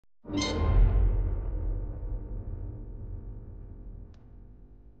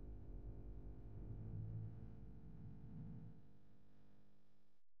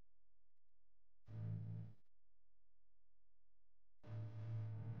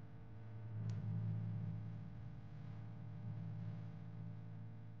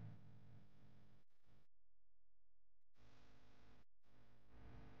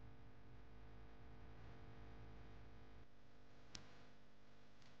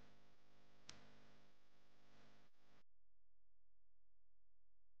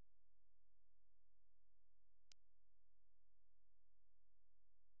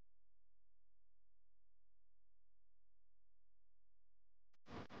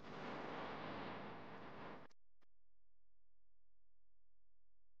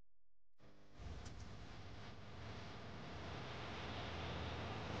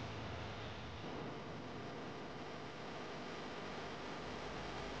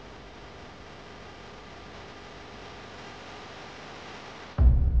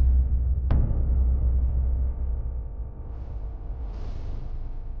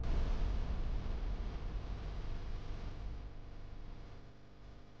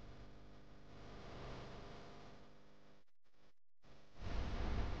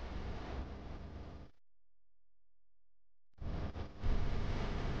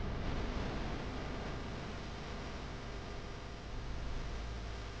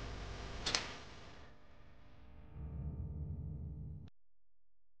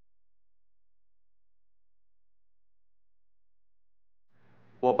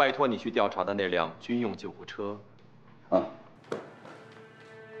我拜托你去调查的那辆军用救护车。啊，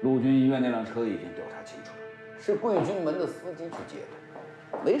陆军医院那辆车已经调查清楚了，是贵军门的司机去接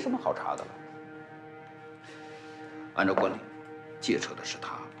的，没什么好查的了。按照惯例，借车的是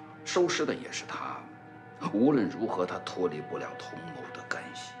他，收尸的也是他，无论如何他脱离不了同谋的干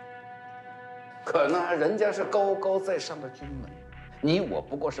系。可那人家是高高在上的军门，你我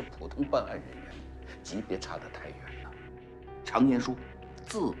不过是普通办案人员，级别差得太远了。常言说，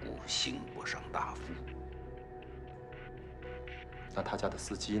自古刑不上大夫。那他家的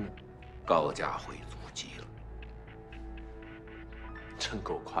司机呢？高价回族籍了，真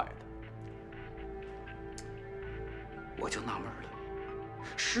够快的。我就纳闷了，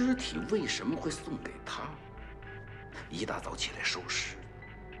尸体为什么会送给他？一大早起来收尸，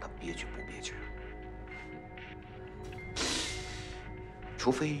他憋屈不憋屈？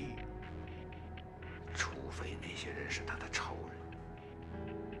除非那些人是他的仇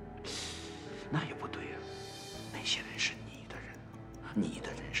人，那也不对呀。那些人是你的人，你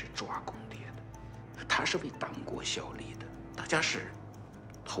的人是抓公爹的，他是为党国效力的，大家是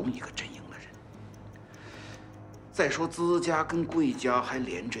同一个阵营的人。再说资家跟贵家还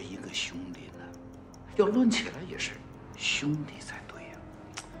连着一个兄弟呢，要论起来也是兄弟才对呀。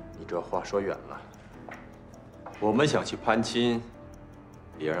你这话说远了，我们想去攀亲，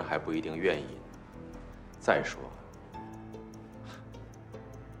别人还不一定愿意呢。再说，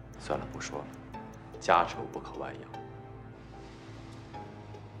算了，不说了，家丑不可外扬。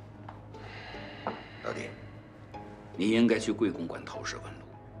老弟，你应该去贵公馆投石问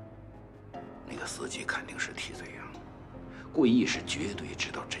路。那个司机肯定是替罪羊，贵义是绝对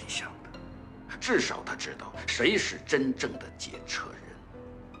知道真相的，至少他知道谁是真正的劫车人。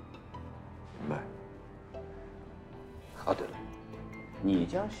明白。哦，对了，你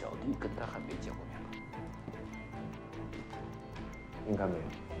家小弟跟他还没见过面吧？应该没有。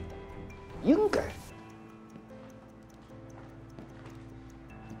应该。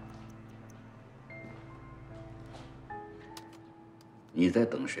你在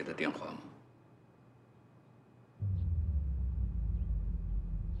等谁的电话吗？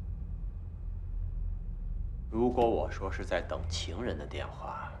如果我说是在等情人的电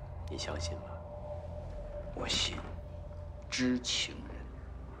话，你相信吗？我信，知情人。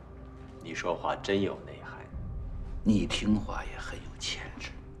你说话真有内涵，你听话也很有潜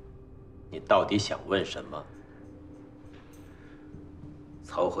质。你到底想问什么？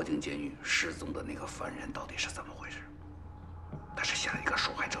曹河泾监狱失踪的那个犯人到底是怎么回事？他是下一个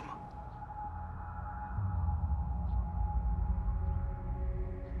受害者吗？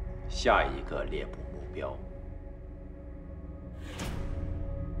下一个猎捕目标。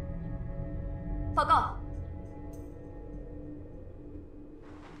报告。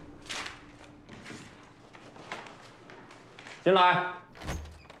进来。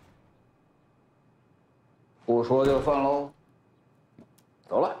不说就算喽。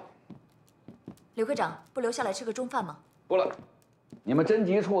走了。刘科长，不留下来吃个中饭吗？不了，你们侦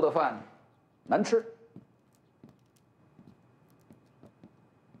缉处的饭难吃。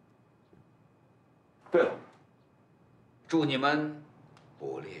对了，祝你们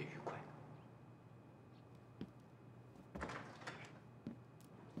捕猎愉快。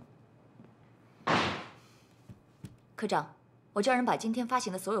科长，我叫人把今天发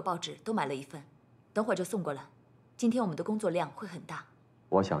行的所有报纸都买了一份，等会儿就送过来。今天我们的工作量会很大。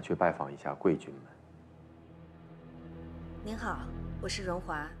我想去拜访一下贵军们。您好，我是荣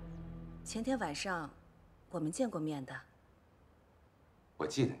华，前天晚上我们见过面的。我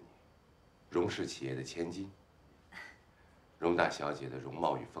记得你，荣氏企业的千金。荣大小姐的容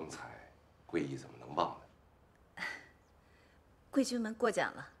貌与风采，贵义怎么能忘呢？贵军们过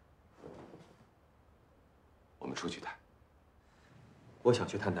奖了。我们出去谈。我想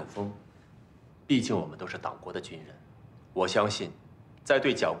去探探风，毕竟我们都是党国的军人。我相信，在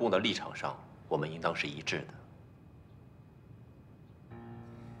对剿共的立场上，我们应当是一致的。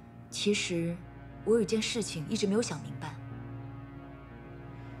其实，我有一件事情一直没有想明白。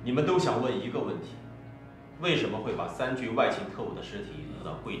你们都想问一个问题：为什么会把3具外勤特务的尸体拖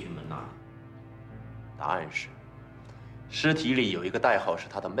到贵军门那里？答案是，尸体里有一个代号是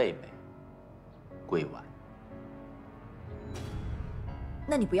他的妹妹，贵婉。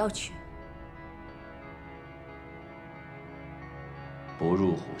那你不要去。不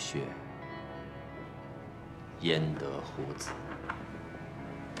入虎穴，焉得虎子？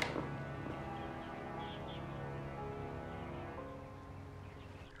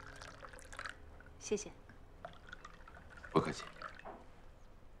谢谢。不客气。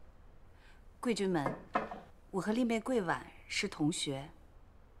贵军们，我和丽妹贵婉是同学，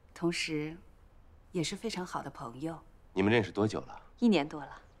同时，也是非常好的朋友。你们认识多久了1年多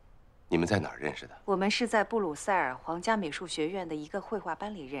了。你们在哪儿认识的？我们是在布鲁塞尔皇家美术学院的一个绘画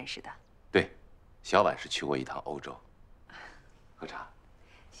班里认识的。对，小婉是去过一趟欧洲。喝茶。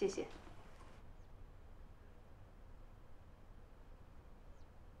谢谢。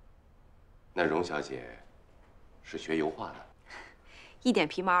那荣小姐是学油画的？一点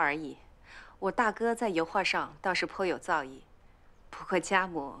皮毛而已。我大哥在油画上倒是颇有造诣，不过家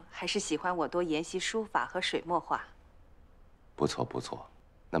母还是喜欢我多研习书法和水墨画。不错不错。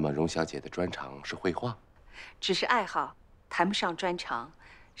那么荣小姐的专长是绘画？只是爱好，谈不上专长。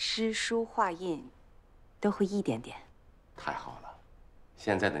诗书画印都会一点点。太好了，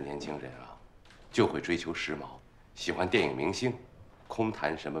现在的年轻人啊，就会追求时髦，喜欢电影明星，空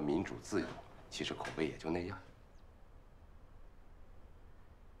谈什么民主自由，其实口碑也就那样。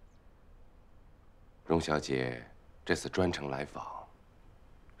荣小姐这次专程来访，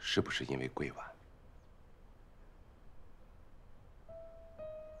是不是因为桂婉？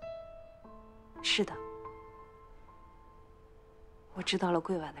是的，我知道了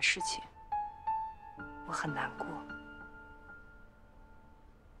桂婉的事情，我很难过。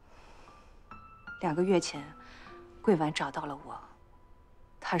2个月前，桂婉找到了我，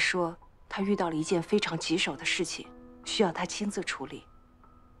她说她遇到了一件非常棘手的事情，需要她亲自处理。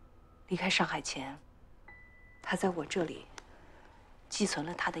离开上海前，她在我这里寄存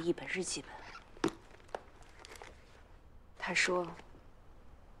了她的一本日记本。她说，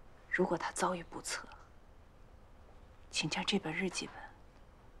如果她遭遇不测，请将这本日记本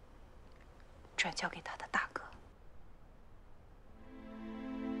转交给她的大哥。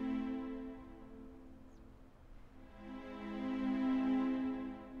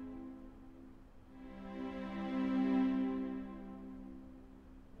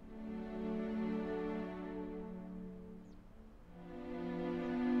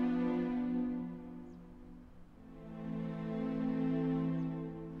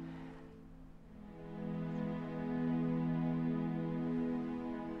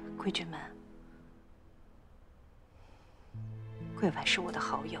贵君们，桂婉是我的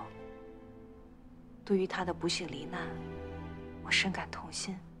好友，对于她的不幸罹难，我深感痛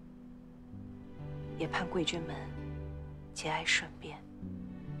心，也盼贵君们节哀顺变。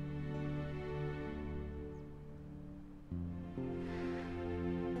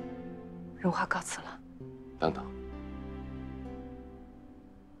荣华告辞了。等等，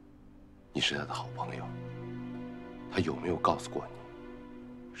你是他的好朋友，他有没有告诉过你？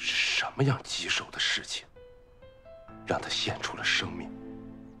是什么样棘手的事情，让他献出了生命？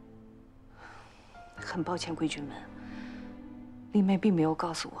很抱歉，贵君们，丽妹并没有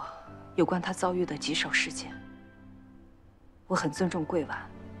告诉我有关她遭遇的棘手事件。我很尊重桂婉，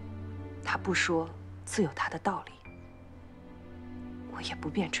她不说自有她的道理，我也不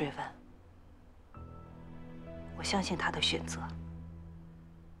便追问。我相信她的选择，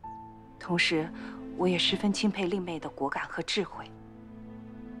同时，我也十分钦佩丽妹的果敢和智慧。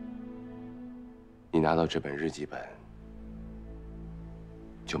你拿到这本日记本，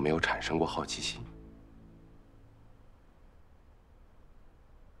就没有产生过好奇心？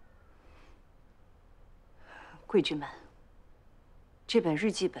贵君们，这本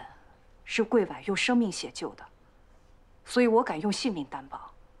日记本是桂婉用生命写就的，所以我敢用性命担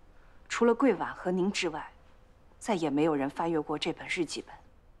保，除了桂婉和您之外，再也没有人翻阅过这本日记本。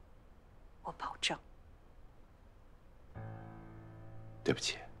我保证。对不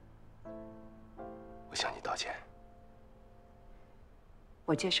起。我向你道歉。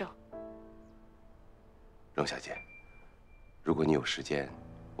我接受。荣小姐，如果你有时间，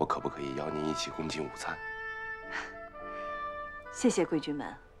我可不可以邀您一起共进午餐？谢谢贵君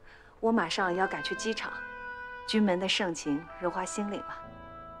们，我马上要赶去机场，君门的盛情，荣华心领了。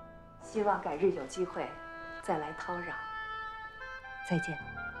希望改日有机会再来叨扰。再见。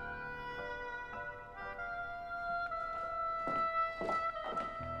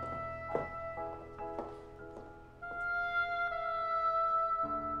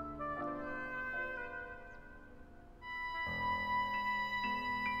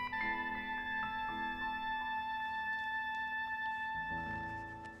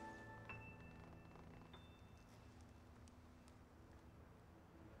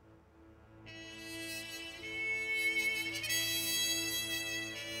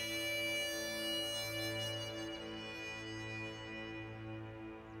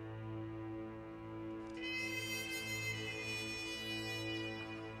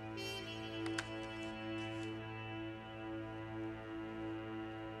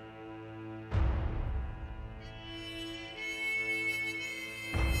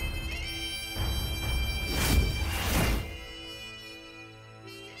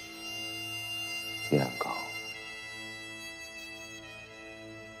天高，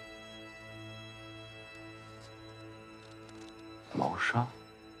杀。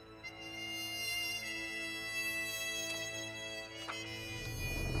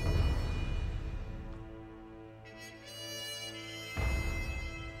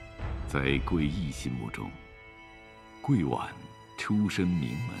在桂义心目中，桂婉出身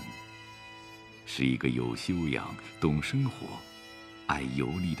名门，是一个有修养、懂生活、爱游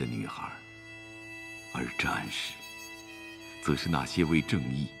历的女孩，而战士，则是那些为正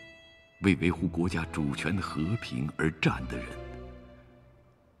义、为维护国家主权的和平而战的人。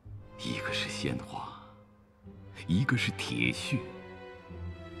一个是鲜花，一个是铁血。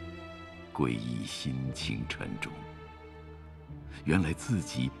桂义心情沉重。原来自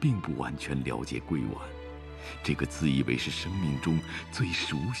己并不完全了解桂婉，这个自以为是生命中最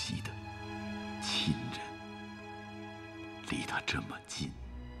熟悉的亲人，离他这么近，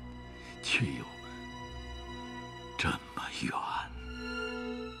却又这么远。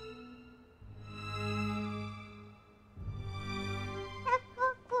大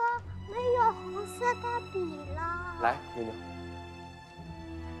哥哥，没有红色的笔了。来，妞妞。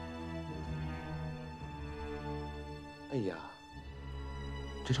哎呀，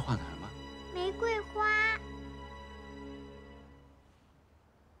这是画的什么？玫瑰花。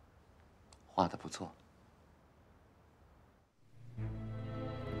画的不错。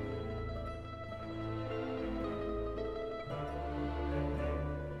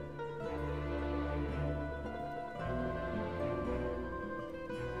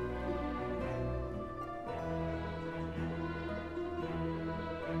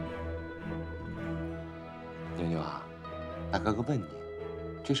妞妞啊，大哥哥问你，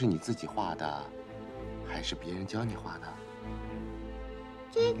这是你自己画的，还是别人教你画的？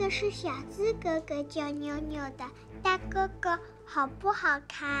这个是小资哥哥教妞妞的，大哥哥好不好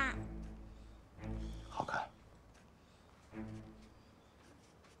看？好看。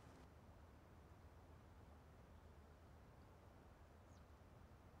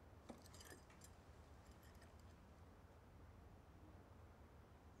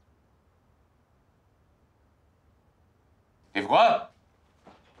李副官，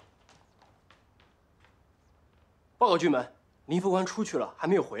报告军门，林副官出去了，还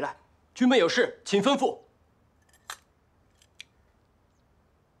没有回来。军门有事，请吩咐。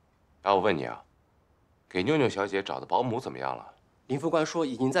我问你啊，给妞妞小姐找的保姆怎么样了？林副官说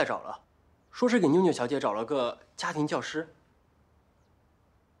已经在找了，说是给妞妞小姐找了个家庭教师。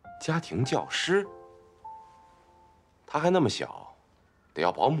家庭教师？她还那么小，得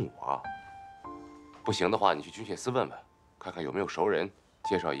要保姆啊。不行的话，你去军械司问问，看看有没有熟人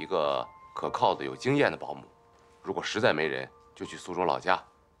介绍一个可靠的、有经验的保姆。如果实在没人，就去苏州老家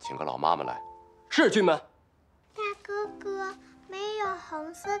请个老妈妈来。是，军门。大哥哥，没有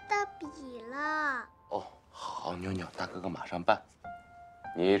红色的笔了。哦，好，妞妞，大哥哥马上办。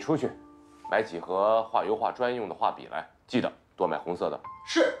你出去买几盒画油画专用的画笔来，记得多买红色的。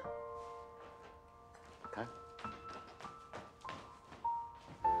是。看。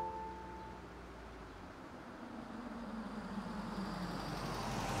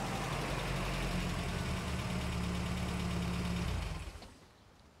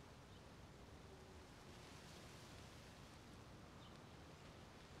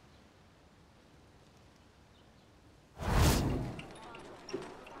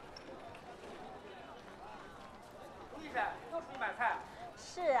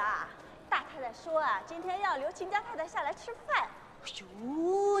是啊，大太太说啊，今天要留秦家太太下来吃饭。哎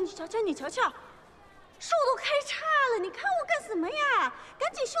呦，你瞧瞧，你瞧瞧，树都开叉了，你看我干什么呀？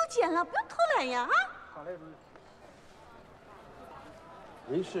赶紧修剪了，不要偷懒呀！啊！好嘞，主任。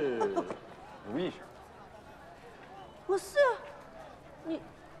您是卢医生？我是。你。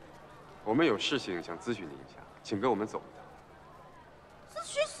我们有事情想咨询您一下，请跟我们走一趟。咨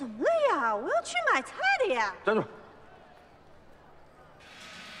询什么了呀？我要去买菜的呀！站住！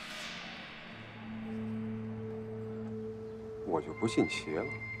我就不信邪了，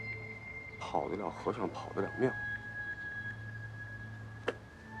跑得了和尚跑得了庙。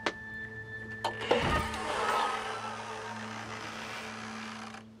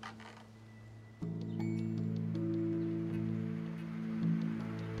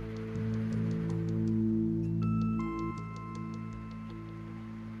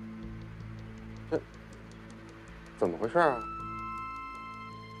这怎么回事啊？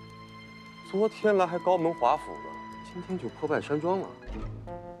昨天来还高门华府呢。今天就破败山庄了。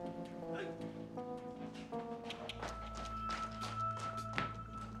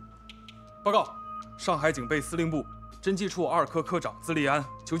报告，上海警备司令部侦缉处2科科长资立安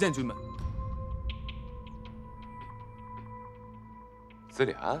求见军门。资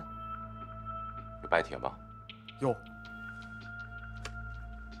立安？有白帖吗？有。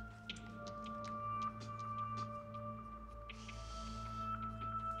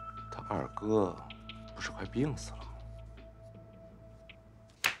二哥不是快病死了吗？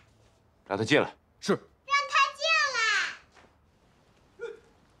让他进来。是。让他进来。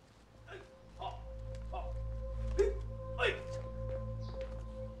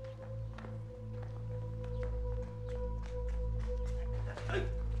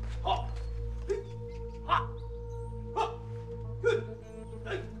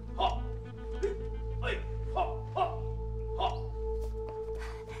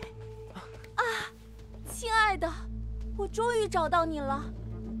亲爱的，我终于找到你了，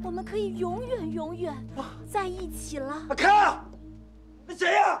我们可以永远永远在一起了。看，那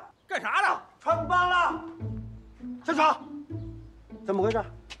谁呀？干啥呢？穿帮了！小闯，怎么回事？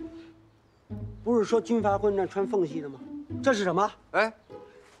不是说军阀混战穿缝隙的吗？这是什么？哎，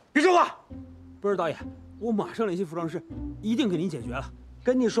别说话！不是导演，我马上联系服装师，一定给您解决了。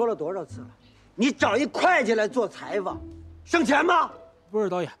跟你说了多少次了？你找一会计来做采访，省钱吗？不是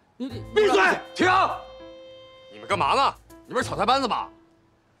导演，你闭嘴！停！你们干嘛呢？你们是炒菜班子吧？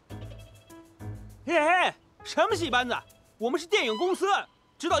嘿嘿，什么戏班子？我们是电影公司，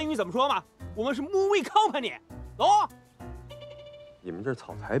知道英语怎么说吗？我们是 movie company。走。你们这是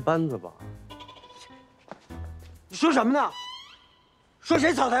炒台班子吧？你说什么呢？说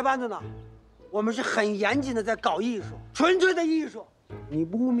谁草台班子呢？我们是很严谨的在搞艺术，纯粹的艺术。你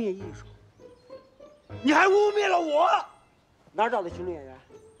污蔑艺术，你还污蔑了我。哪儿找的群众演员？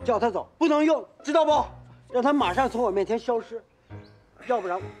叫他走，不能用，知道不？让他马上从我面前消失，要不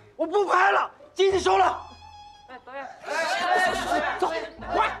然我不拍了，机器收了。哎，导演，走，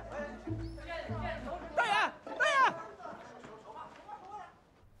快！导演，导演。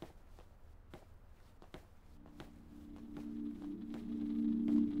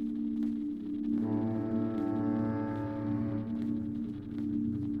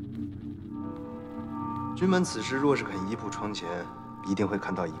君们此时若是肯一步窗前，一定会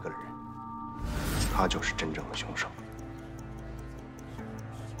看到一个人，他就是真正的凶手。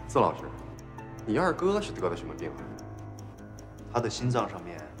司老师，你二哥是得了什么病啊？他的心脏上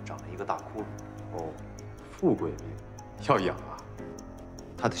面长了一个大窟窿。哦，富贵病，要养啊。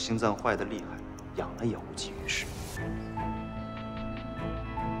他的心脏坏得厉害，养了也无济于事。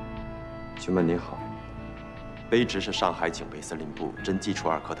君们您好，卑职是上海警备司令部侦缉处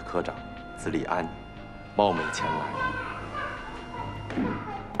2科的科长资立安，冒昧前来。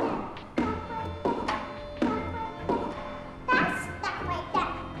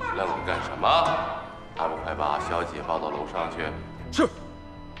愣着干什么？还不快把小姐抱到楼上去！是。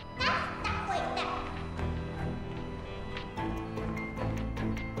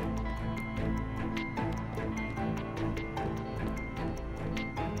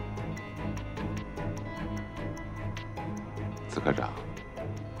司科长，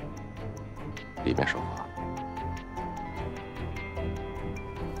里面说话。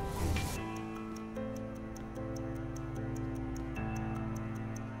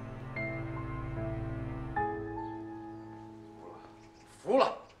服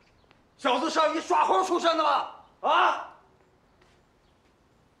了，小子上一耍猴出身的吧？啊！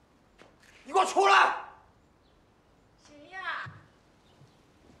你给我出来！谁呀？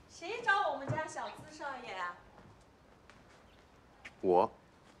谁找我们家小资少爷啊？我。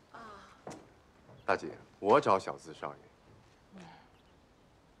啊。大姐，我找小资少爷。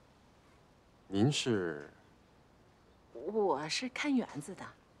您是？我是看园子的。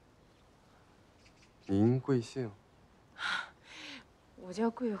您贵姓？我叫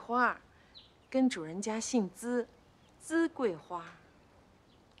桂花，跟主人家姓资，资桂花。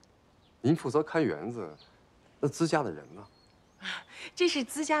您负责看园子，那资家的人呢？这是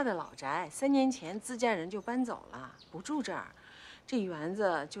资家的老宅，3年前资家人就搬走了，不住这儿，这园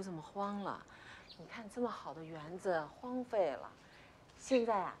子就这么荒了。你看这么好的园子荒废了，现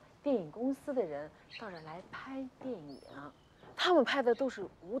在啊，电影公司的人到这儿来拍电影，他们拍的都是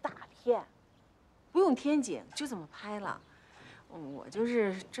武打片，不用天井，就这么拍了。我就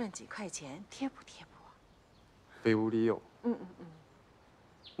是赚几块钱，贴补贴补。废物利用。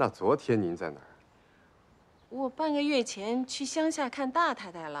那昨天您在哪儿？我半个月前去乡下看大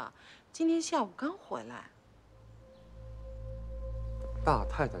太太了，今天下午刚回来。大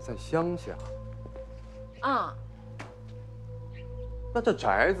太太在乡下。啊。那这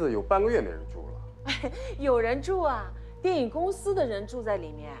宅子有半个月没人住了。有人住啊，电影公司的人住在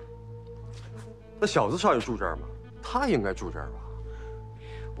里面。那小子少爷住这儿吗？他应该住这儿吧？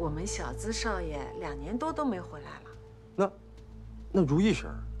我们小资少爷2年多都没回来了。那如意婶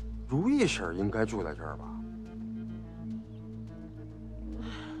儿，如意婶儿应该住在这儿吧？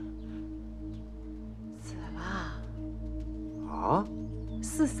死了。啊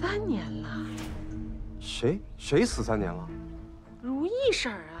？4、3年了。谁死3年了？如意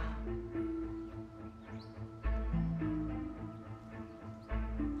婶儿啊。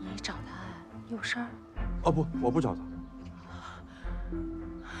有事儿？哦不，我不找他。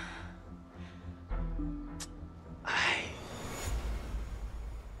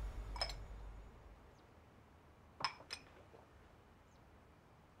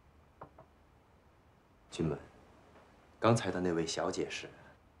君们，刚才的那位小姐是？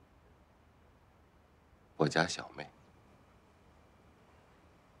我家小妹。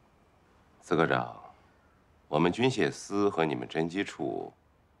司科长，我们军械司和你们侦缉处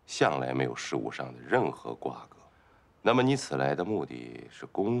向来没有事务上的任何瓜葛。那么你此来的目的是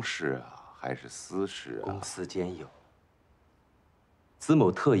公事啊，还是私事啊？公私兼有。子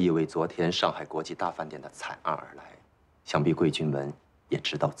某特意为昨天上海国际大饭店的惨案而来，想必贵军们也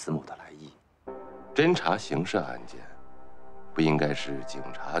知道子某的来意。侦查刑事案件，不应该是警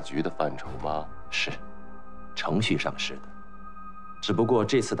察局的范畴吗？是，程序上是的。只不过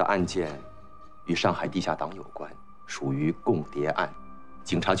这次的案件与上海地下党有关，属于共谍案。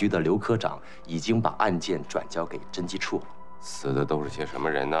警察局的刘科长已经把案件转交给侦缉处了。死的都是些什么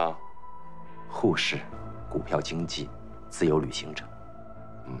人呢？护士、股票经纪、自由旅行者。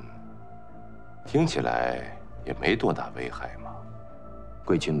听起来也没多大危害嘛。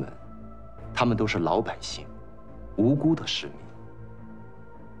贵军们，他们都是老百姓，无辜的市民。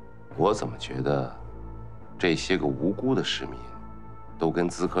我怎么觉得，这些个无辜的市民，都跟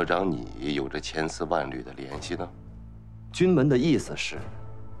资科长你有着千丝万缕的联系呢？军门的意思是，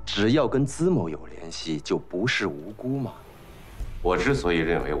只要跟资某有联系，就不是无辜嘛。我之所以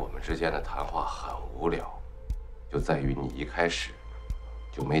认为我们之间的谈话很无聊，就在于你一开始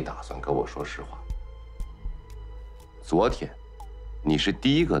就没打算跟我说实话。昨天，你是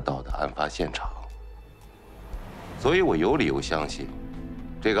第一个到的案发现场，所以我有理由相信，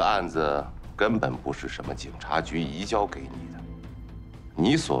这个案子根本不是什么警察局移交给你的。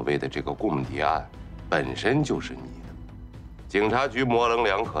你所谓的这个共谍案，本身就是你的。警察局模棱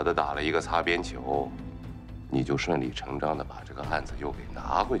两可的打了一个擦边球，你就顺理成章的把这个案子又给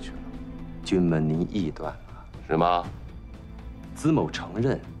拿回去了。军门，您臆断了，是吗？资某承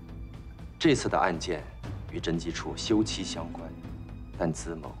认，这次的案件与侦缉处休戚相关，但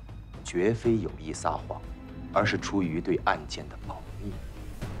资某绝非有意撒谎，而是出于对案件的保密。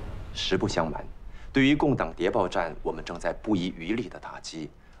实不相瞒，对于共党谍报战，我们正在不遗余力的打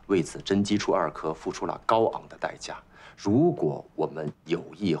击，为此侦缉处2科付出了高昂的代价。如果我们有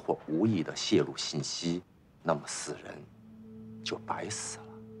意或无意的泄露信息，那么死人就白死了。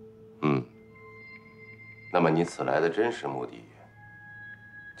那么你此来的真实目的，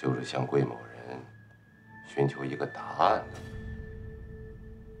就是向桂某人寻求一个答案呢？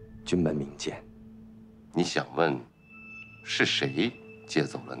军门明鉴。你想问，是谁借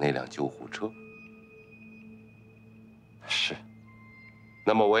走了那辆救护车？是。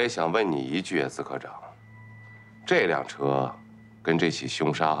那么我也想问你一句，司科长，这辆车跟这起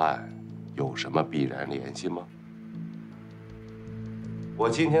凶杀案有什么必然联系吗？我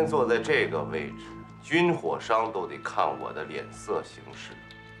今天坐在这个位置，军火商都得看我的脸色行事。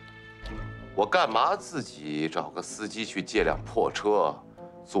我干嘛自己找个司机去借辆破车，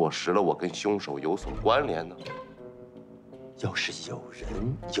坐实了我跟凶手有所关联呢？要是有人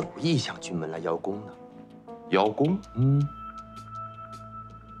有意向军门来邀功呢？邀功？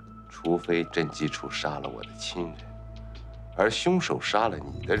除非侦缉处杀了我的亲人，而凶手杀了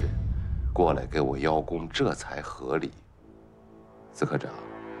你的人，过来给我邀功，这才合理。司科长，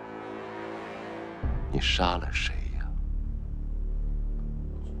你杀了谁呀？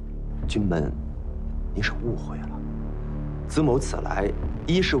军门，您是误会了。资某此来，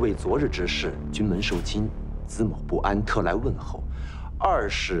一是为昨日之事，军门受惊，资某不安，特来问候；二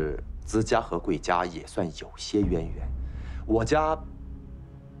是资家和贵家也算有些渊源。我家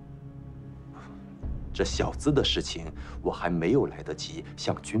这小资的事情，我还没有来得及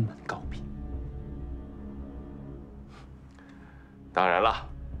向军门告禀。当然了，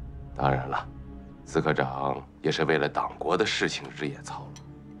当然了，司科长也是为了党国的事情日夜操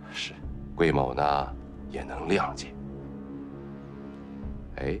劳。是，桂某呢也能谅解。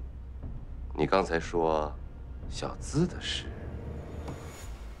哎，你刚才说小资的事，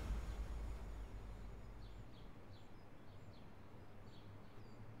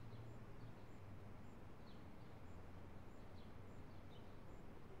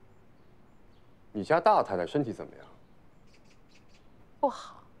你家大太太身体怎么样？不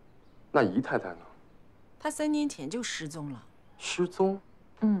好。那姨太太呢？她3年前就失踪了。失踪？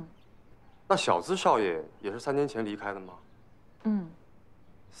那小资少爷也是3年前离开的吗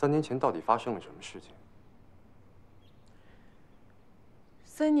？3年前到底发生了什么事情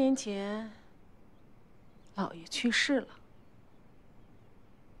？3年前，老爷去世了。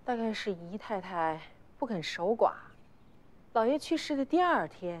大概是姨太太不肯守寡。老爷去世的第2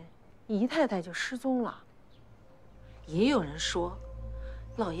天，姨太太就失踪了。也有人说，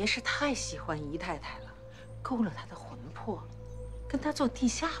老爷是太喜欢姨太太了，勾了她的魂魄，跟她做地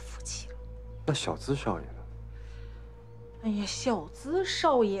下夫妻了。那小资少爷呢？哎呀，小资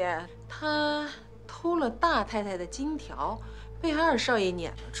少爷他偷了大太太的金条，被二少爷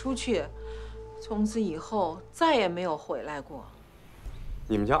撵了出去，从此以后再也没有回来过。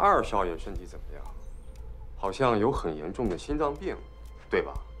你们家二少爷身体怎么样？好像有很严重的心脏病，对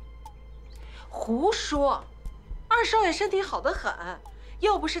吧？胡说，二少爷身体好得很，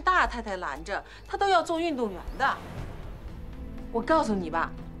要不是大太太拦着，他都要做运动员的。我告诉你吧，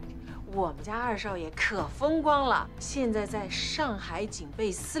我们家二少爷可风光了，现在在上海警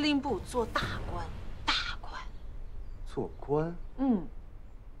备司令部做大官，大官。做官？嗯。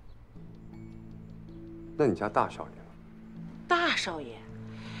那你家大少爷呢？大少爷，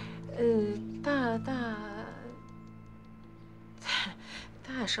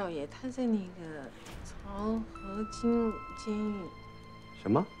大少爷他在那个漕河泾监狱。什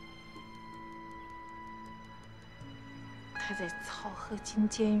么？他在漕河泾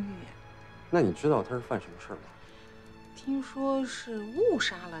监狱。那你知道他是犯什么事吗？听说是误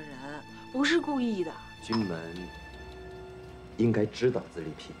杀了人，不是故意的。君门应该知道自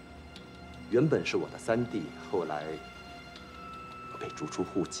立癖，原本是我的三弟，后来被逐出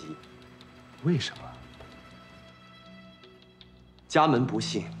户籍。为什么？家门不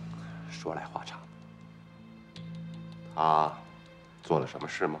幸，说来话长。他做了什么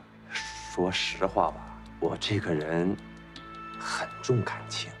事吗？说实话吧，我这个人很重感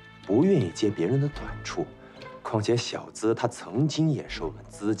情，不愿意揭别人的短处。况且小资他曾经也是我们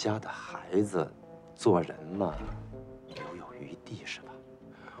资家的孩子，做人嘛，留有余地是吧？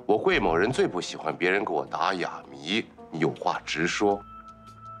我贵某人最不喜欢别人给我打哑谜，你有话直说。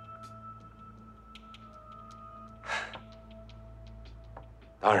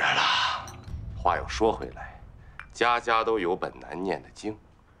当然了，话又说回来，家家都有本难念的经，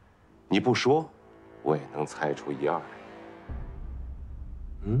你不说，我也能猜出一二来。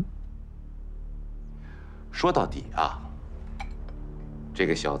嗯，说到底啊，这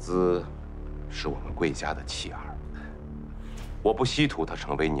个小资是我们贵家的弃儿，我不稀图他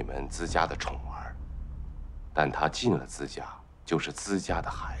成为你们资家的宠儿，但他进了资家，就是资家的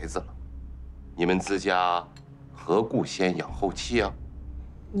孩子了。你们资家何故先养后弃啊？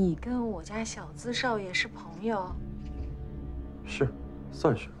你跟我家小资少爷是朋友？是，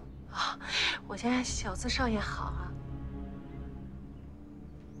算是。啊，我家小资少爷好啊。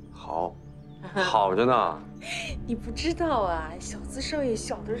好，好着呢。你不知道啊，小资少爷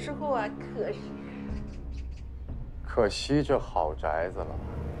小的时候啊，可惜这好宅子了。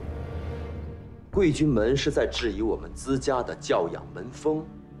贵军门是在质疑我们资家的教养门风？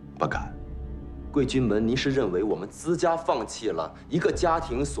不敢。贵军门，您是认为我们资家放弃了一个家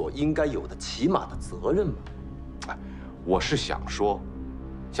庭所应该有的起码的责任吗？哎，我是想说，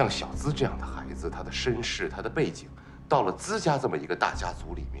像小资这样的孩子，他的身世、他的背景，到了资家这么一个大家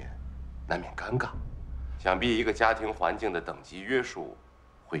族里面，难免尴尬。想必一个家庭环境的等级约束，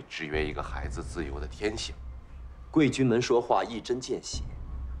会制约一个孩子自由的天性。贵军门说话一针见血，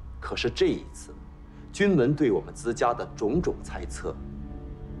可是这一次，军门对我们资家的种种猜测，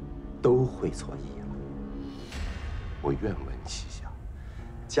都会错意了。我愿闻其详。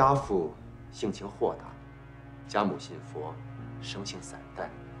家父性情豁达，家母信佛，生性散淡，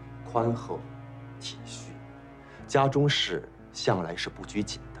宽厚体恤，家中事向来是不拘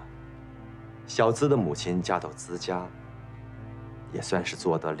谨的。小资的母亲嫁到资家，也算是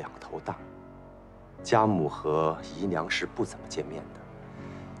做得两头大。家母和姨娘是不怎么见面的，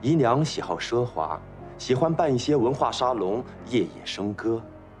姨娘喜好奢华，喜欢办一些文化沙龙，夜夜笙歌。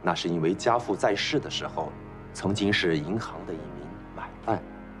那是因为家父在世的时候，曾经是银行的一名买办，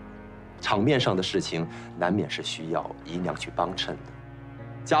场面上的事情难免是需要姨娘去帮衬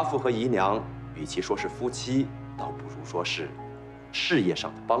的。家父和姨娘与其说是夫妻，倒不如说是事业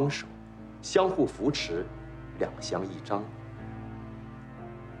上的帮手，相互扶持，两相益彰。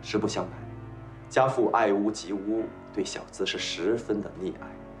实不相瞒，家父爱屋及乌，对小资是十分的溺爱。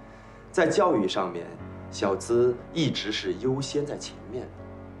在教育上面，小资一直是优先在前面的。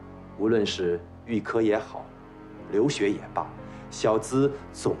无论是预科也好，留学也罢，小资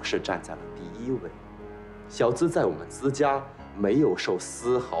总是站在了第一位。小资在我们资家没有受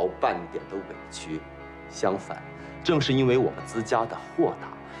丝毫半点的委屈，相反，正是因为我们资家的豁达，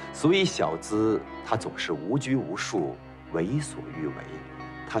所以小资他总是无拘无束，为所欲为。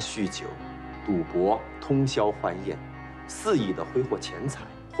他酗酒、赌博、通宵换宴，肆意的挥霍钱财，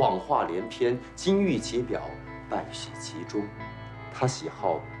谎话连篇，金玉其表，败絮其中。他喜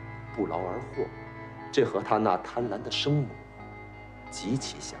好不劳而获，这和他那贪婪的生母极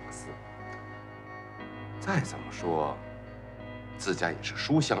其相似。再怎么说，自家也是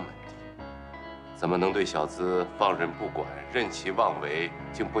书香门第，怎么能对小资放任不管、任其妄为，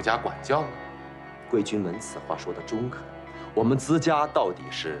竟不加管教呢？贵君门此话说的中肯，我们资家到底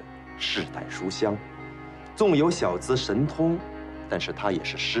是世代书香，纵有小资神通，但是他也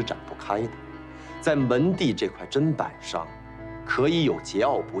是施展不开的。在门第这块砧板上，可以有桀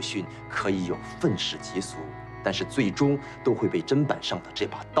骜不驯，可以有愤世嫉俗，但是最终都会被砧板上的这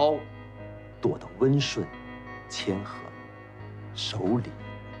把刀剁得温顺、谦和、守礼。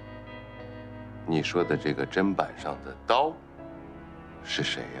你说的这个砧板上的刀是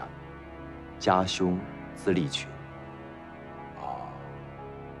谁呀？家兄资历群。哦，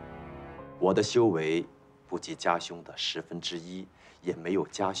我的修为不及家兄的1/10，也没有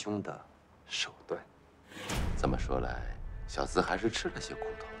家兄的手段。这么说来，小资还是吃了些苦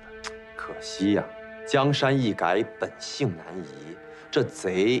头的。可惜呀，江山易改，本性难移。这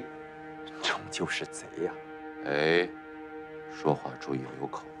贼，终究是贼呀。哎，说话注意留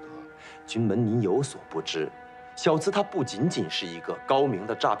口德。君门，您有所不知，小资他不仅仅是一个高明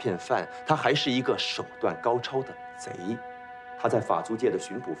的诈骗犯，他还是一个手段高超的贼。他在法租界的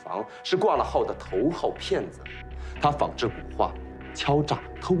巡捕房是挂了号的头号骗子，他仿制古画、敲诈、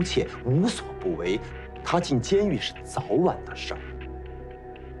偷窃，无所不为。他进监狱是早晚的事儿。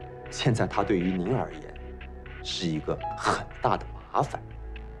现在他对于您而言，是一个很大的麻烦。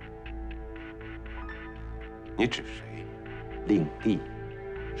你指谁？令弟。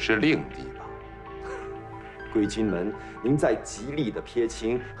是令弟吧？贵君门，您在极力的撇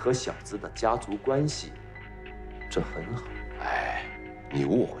清和小资的家族关系，这很好。哎，你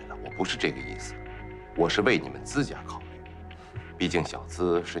误会了，我不是这个意思，我是为你们资家考虑。毕竟小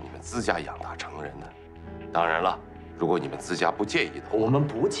资是你们资家养大成人的。当然了，如果你们资家不介意的话，我们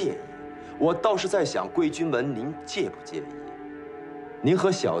不介意。我倒是在想，贵君门，您介不介意？您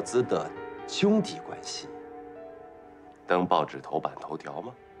和小资的兄弟关系，登报纸头版头条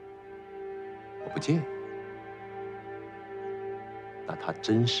吗？我不介意。那他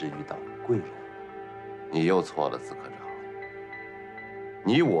真是遇到了贵人。你又错了，资科长。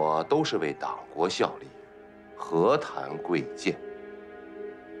你我都是为党国效力，何谈贵贱？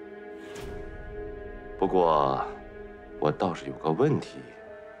不过，我倒是有个问题，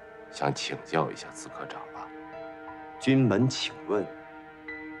想请教一下资科长吧。君门，请问。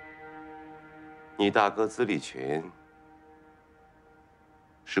你大哥资历群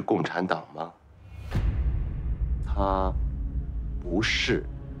是共产党吗？他不是，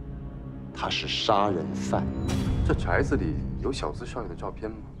他是杀人犯。这宅子里有小资少爷的照片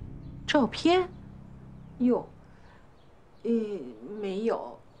吗？照片？哟，没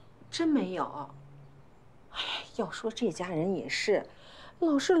有，真没有。哎呀，要说这家人也是，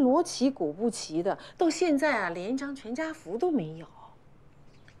老是锣旗鼓不齐的，到现在啊，连一张全家福都没有。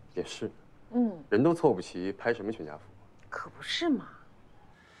也是，人都凑不齐，拍什么全家福？可不是嘛。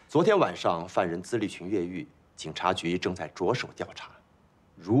昨天晚上，犯人资历群越狱，警察局正在着手调查。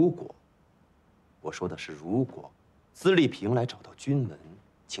如果，我说的是如果，资历平来找到君门，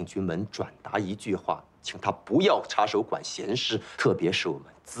请君门转达一句话，请他不要插手管闲事，特别是我们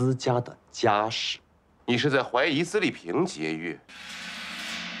资家的家事。你是在怀疑资历平劫狱？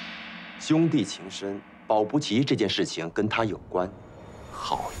兄弟情深，保不齐这件事情跟他有关。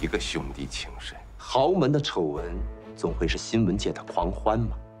好一个兄弟情深！豪门的丑闻总会是新闻界的狂欢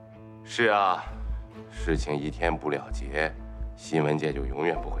嘛。是啊，事情一天不了结，新闻界就永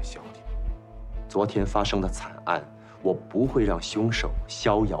远不会消停。昨天发生的惨案，我不会让凶手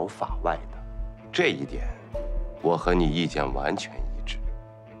逍遥法外的。这一点，我和你意见完全一致。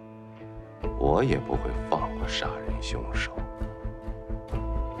我也不会放过杀人凶手。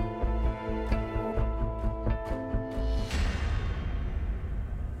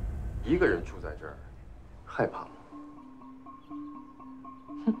一个人住在这儿，害怕吗？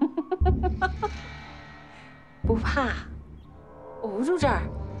不怕，我不住这儿，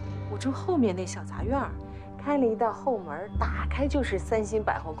我住后面那小杂院儿，开了一道后门，打开就是3星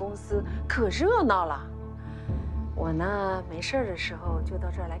百货公司，可热闹了。我呢，没事的时候就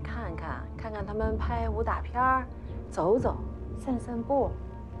到这儿来看看，看看他们拍武打片儿，走走，散散步。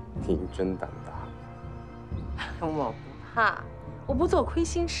您真胆大。我不怕，我不做亏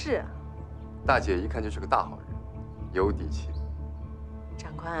心事。大姐一看就是个大好人，有底气。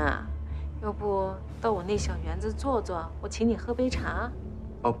长官啊，要不到我那小园子坐坐，我请你喝杯茶。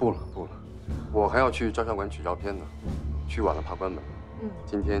哦，不了不了，我还要去照相馆取照片呢，去晚了怕关门。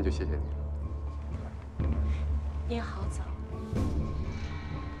今天就谢谢你了。你好走。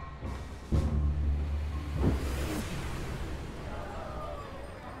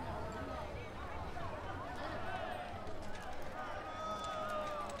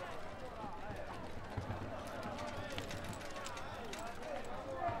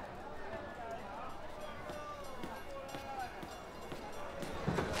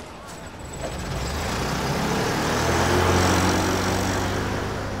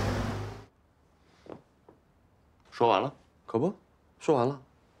说完了？可不，说完了。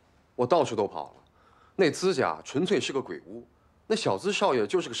我到处都跑了，那资家纯粹是个鬼屋，那小资少爷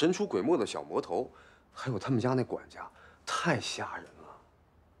就是个神出鬼没的小魔头，还有他们家那管家，太吓人了。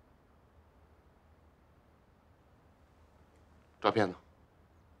照片呢？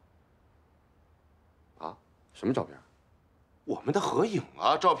啊？什么照片？我们的合影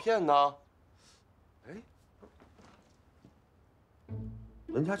啊！照片呢？哎，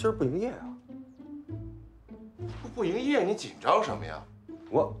人家今儿不营业啊？不营业，你紧张什么呀？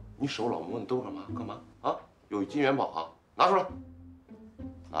你手老摸，你兜干嘛？干嘛啊？有金元宝啊？拿出来！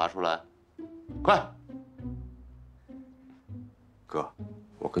拿出来！快！哥，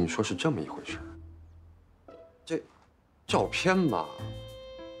我跟你说是这么一回事。这照片吧，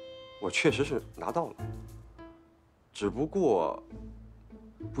我确实是拿到了，只不过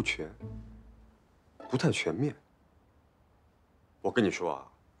不全，不太全面。我跟你说啊，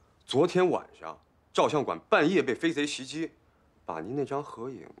昨天晚上照相馆半夜被飞贼袭击，把您那张合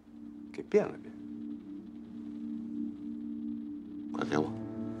影给变了变。快给我！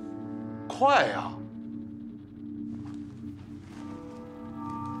快呀！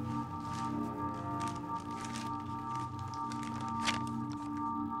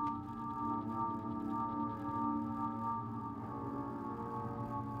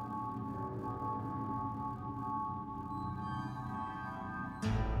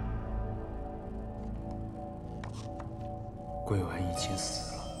桂婉已经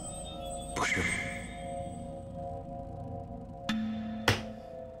死了，不是吗？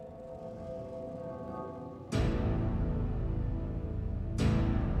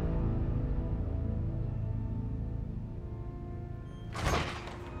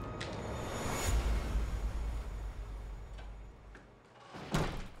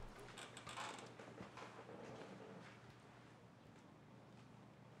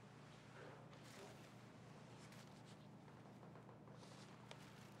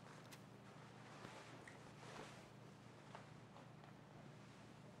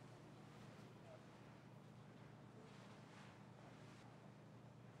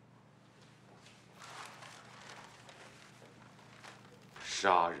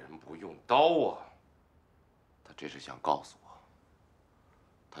杀人不用刀啊！他这是想告诉我，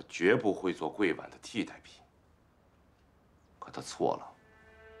他绝不会做桂婉的替代品。可他错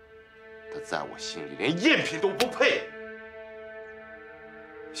了，他在我心里连赝品都不配。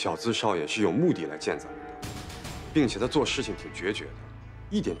小资少爷是有目的来见咱们的，并且他做事情挺决绝的，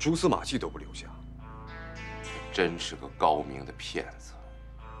一点蛛丝马迹都不留下。他真是个高明的骗子，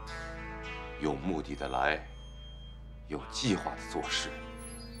有目的的来，有计划的做事。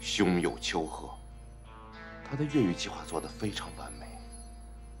胸有丘壑，他的越狱计划做得非常完美，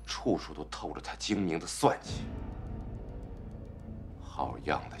处处都透着他精明的算计。好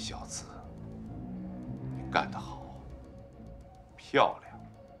样的，小子，你干得好，漂亮！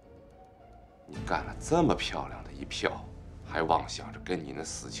你干了这么漂亮的一票，还妄想着跟你那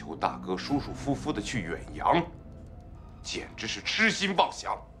死囚大哥舒舒服服的去远洋，简直是痴心妄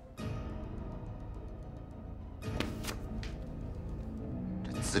想！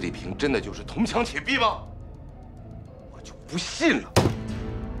资丽萍真的就是铜墙铁壁吗？我就不信了。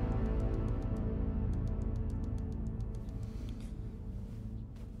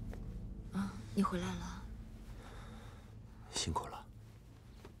啊，你回来了，辛苦了。